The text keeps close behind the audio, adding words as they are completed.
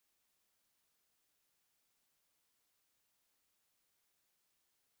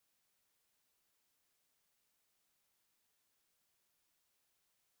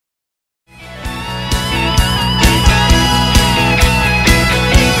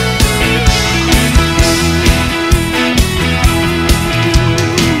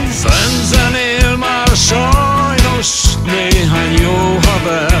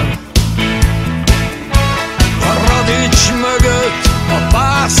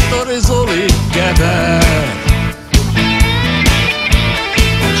Sándor és Zoli kever.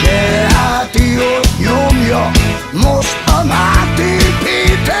 Csehátiót nyomja most a Máté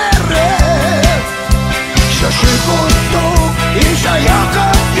Péterrel, s a sükontók és a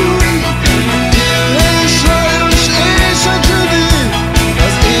Jakab Gyuri, és Lajos és a Judy,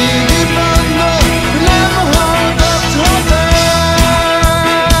 az égi banda nem hallgathat el.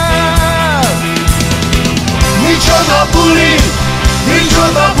 Micsoda buli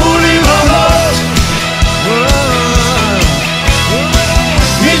van most!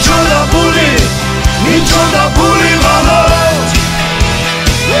 Micsoda buli van most!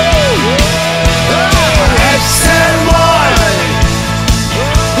 Egyszer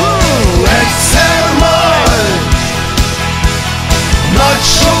majd, nagy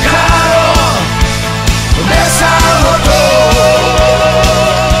sokára beszállható.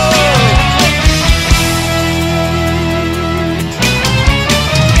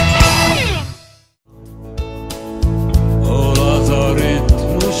 Hol az a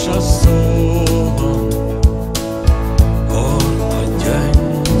ritmus a szóban, hol a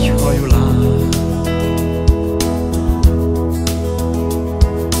gyöngyhajú lány?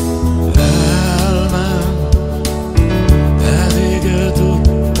 Elment, pedig ő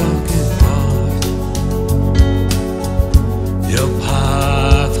tudta, ki tart. Jobb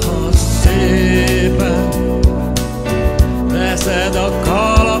hát, ha szépen veszed a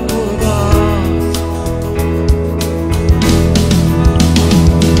kalapodat.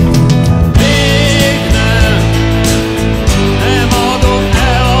 Nem adom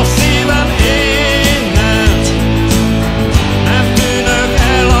el a szívem, én nem tűnök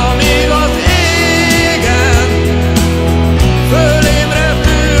el, amíg az égen fölém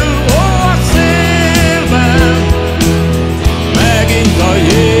repül, ó, a szélben megint a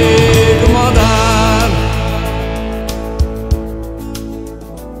jégmadár.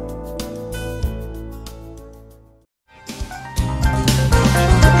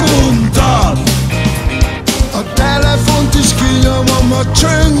 Untam! A telefont is kinyomom, a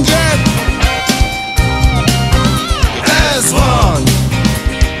csönget. Ez van!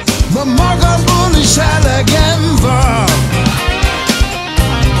 Ma magamból is elegem van.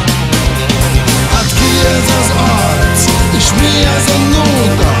 Hát ki ez az arc? És mi ez a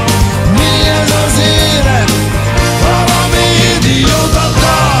nóta? Mi ez az élet? Valami idióta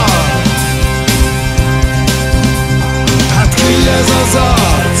dal. Hát ki ez az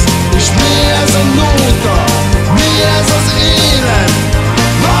arc? És mi ez a nóta? Mi ez az élet?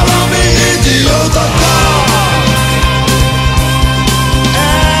 Valami idióta dal.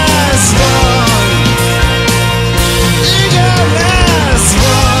 Ez van. Igen, ez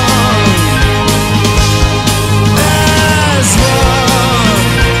van. Ez van.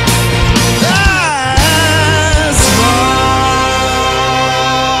 Ez van.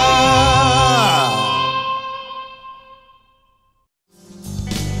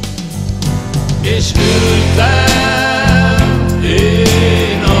 És ültem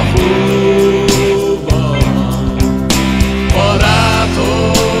én a hóban,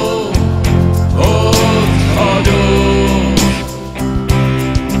 barátom ott hagyott.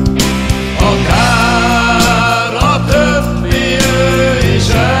 Akár a többi ő is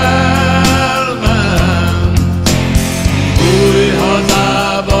elment, új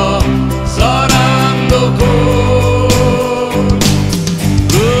hazába zarándokol.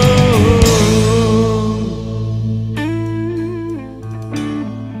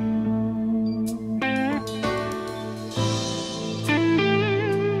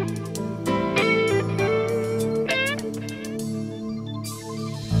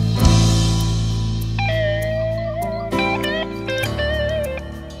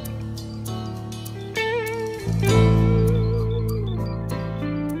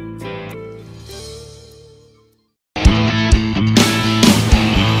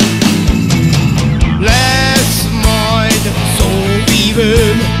 Lesz majd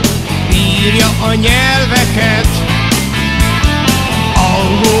szóvívőm, írja a nyelveket.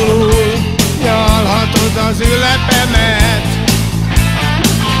 Angolul nyalhatod az ülepemet.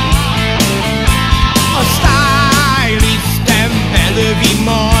 A stylistem belövi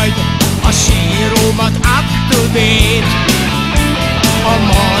majd a sírómat up to date. A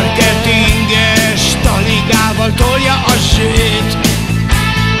marketinges taligával tolja a sét.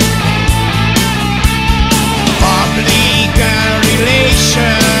 Public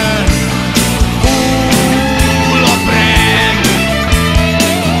relation, who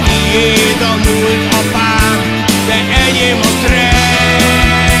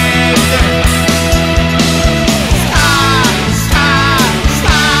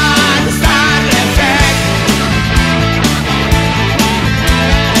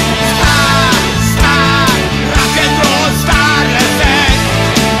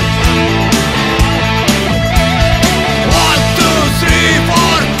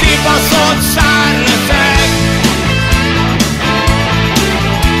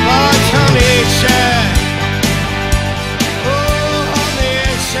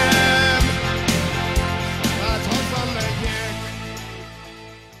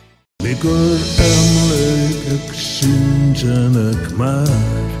amikor emlékek sincsenek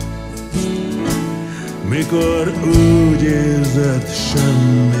már, mikor úgy érzed,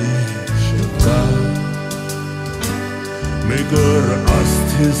 semmi se vár, mikor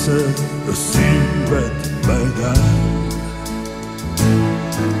azt hiszed, a szíved megáll,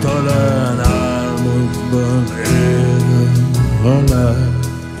 talán álmodban él a halál.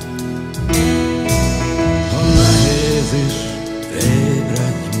 Ha nehéz is,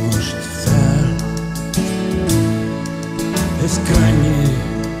 ébredj most fel, ez könnyű,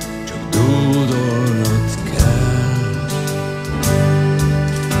 csak dúdolnod kell.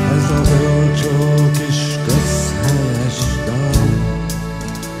 Ez az olcsó kis közhelyes dal,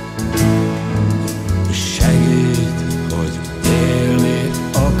 és segít, hogy élni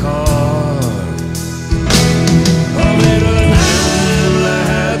akar. Amiről nem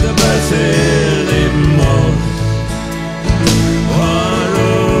lehet beszélni most,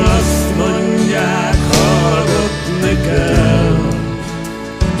 arról azt mondják, hallgatni kell.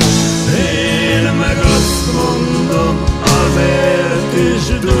 Én meg azt mondom, azért is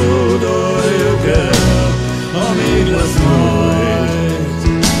dúdoljuk el, amíg lesz majd,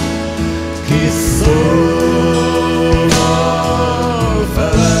 ki szólal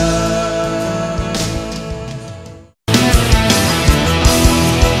felel.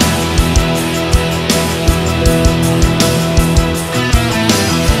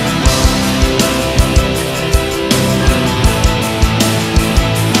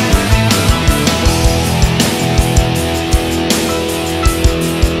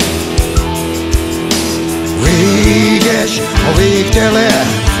 Véges a végtelen,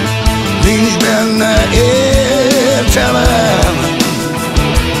 nincs benne értelem.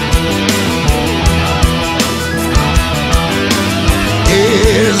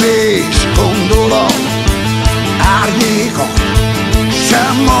 Érzés, gondolat, árnyéka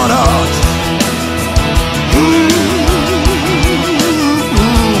sem marad.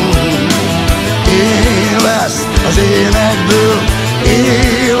 Én lesz az énekből,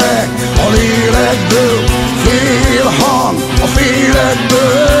 élek a lélekből, fél hang a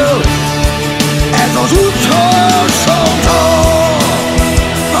félekből, ez az utolsó dal.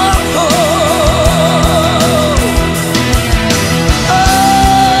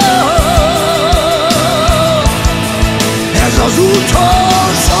 Ez az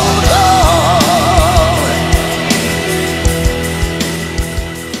utolsó dal.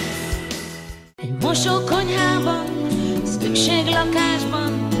 Egy mosókonyhában,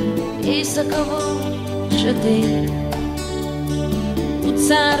 szükséglakásban, éjszaka volt, sötét.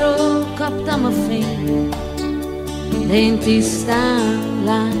 Utcáról kaptam a fényt, de én tisztán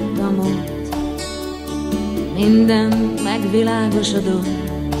láttam ott. Minden megvilágosodott.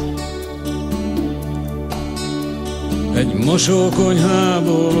 Egy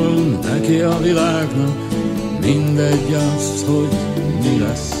mosókonyhából neki a világnak, mindegy az, hogy mi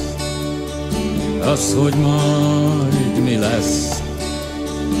lesz. Az, hogy majd mi lesz,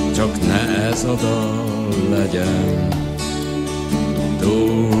 csak ne ez a dal legyen.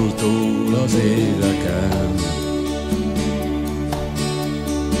 Túl az éveken.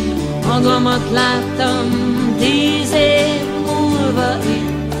 Magamat láttam 10 év múlva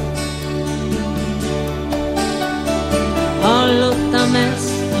itt. Hallottam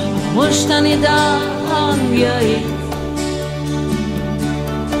ezt a mostani dal hangjait,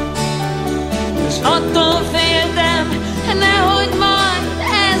 és attól féltem, nehogy majd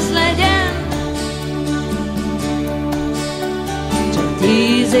ez legyen. Csak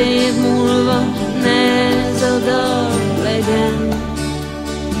 10 év múlva ne ez a dal legyen.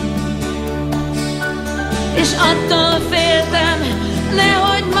 És attól féltem,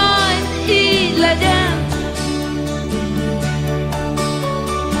 nehogy majd így legyen.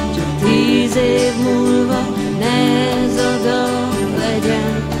 Csak 10 év múlva ne ez a dal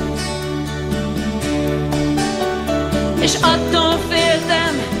legyen. És attól